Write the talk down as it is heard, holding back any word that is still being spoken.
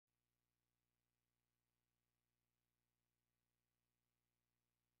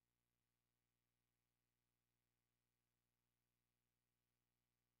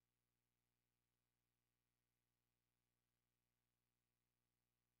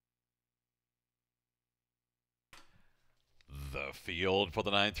The field for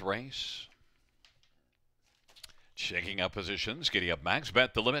the ninth race. Checking up positions, Giddy Up Max,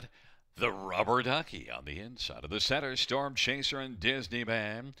 Bet the Limit. The Rubber Ducky on the inside of the center, Storm Chaser and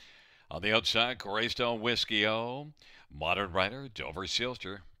Disneyman. On the outside, Greystone Whiskey O, Modern Rider, Dover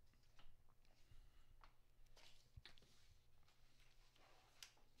Sealster.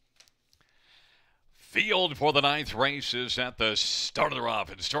 Field for the ninth race is at the start of the rough,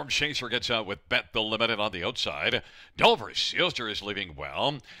 and Storm Chaser gets out with Bet the Limit, and on the outside, Dover Sealster is leaving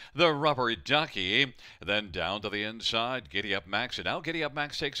well. The Rubber Ducky, then down to the inside, Giddy Up Max, and now Giddy Up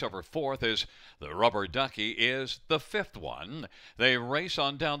Max takes over fourth as the Rubber Ducky is the fifth one. They race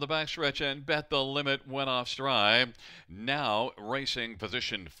on down the backstretch, and Bet the Limit went off stride. Now racing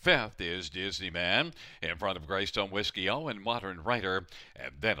position fifth is Disneyman in front of Greystone Whiskey O and Modern Rider,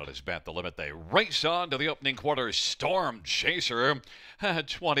 and then it is Bet the Limit. They race on to the opening quarter. Storm Chaser at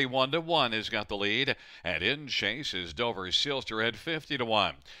 21-1 has got the lead, and in chase is Dover Sealster at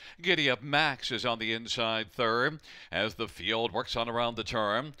 50-1. Giddy Up Max is on the inside third as the field works on around the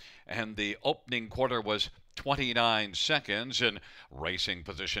turn, and the opening quarter was 29 seconds. In racing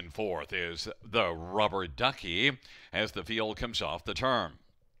position fourth is the Rubber Ducky as the field comes off the turn.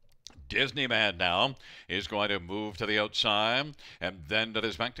 Disneyman now is going to move to the outside, and then it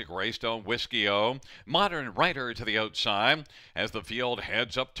is back to Greystone Whiskey O. Modern Rider to the outside as the field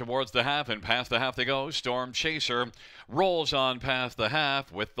heads up towards the half, and past the half they go. Storm Chaser rolls on past the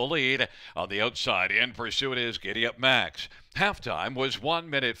half with the lead. On the outside, in pursuit is Giddy Up Max. Halftime was 1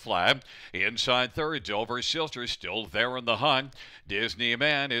 minute flat. Inside third, Dover Sealster still there in the hunt.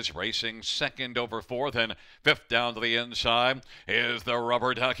 Disneyman is racing second over fourth, and fifth down to the inside is the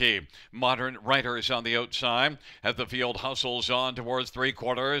Rubber Ducky. Modern Riders on the outside as the field hustles on towards three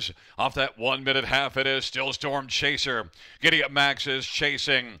quarters. Off that 1 minute half, it is still Storm Chaser. Giddy Up Max is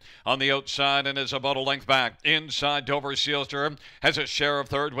chasing on the outside and is about a length back. Inside, Dover Sealster has a share of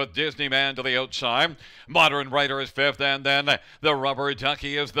third with Disneyman to the outside. Modern Rider is fifth, and then the Rubber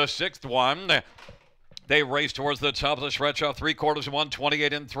Ducky is the sixth one. They race towards the top of the stretch off three quarters of one,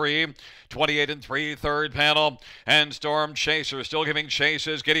 28-3, 28-3, third panel, and Storm Chaser still giving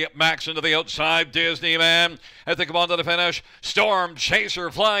chases. Giddy Up Max into the outside. Disneyman as they come on to the finish. Storm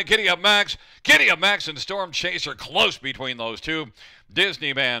Chaser flying. Giddy Up Max and Storm Chaser close between those two.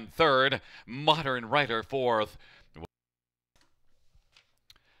 Disneyman third, Modern Rider fourth.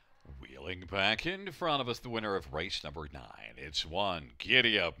 Wheeling back in front of us, the winner of race number 9. It's one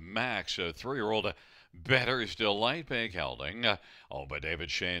Giddy Up Max, a 3-year-old Better's Delight, big gelding. Owned by David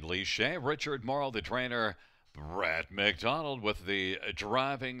Shane Lee Shea, Richard Morrow, the trainer, Brett McDonald with the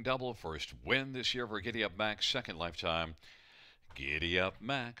driving double. First win this year for Giddy Up Max, second lifetime. Giddy Up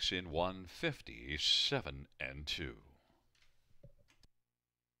Max in 157-2.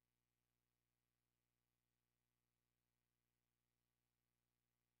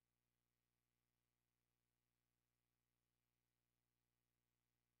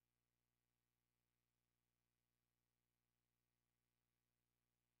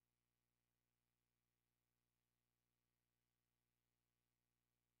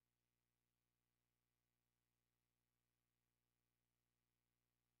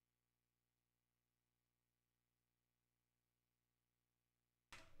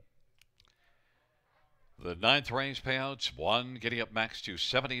 The ninth race payouts: 1 Giddy Up Max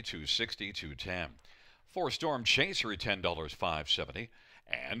 $270, $260, $210. 4 Storm Chaser $10, $570,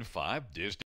 and 5 Disney.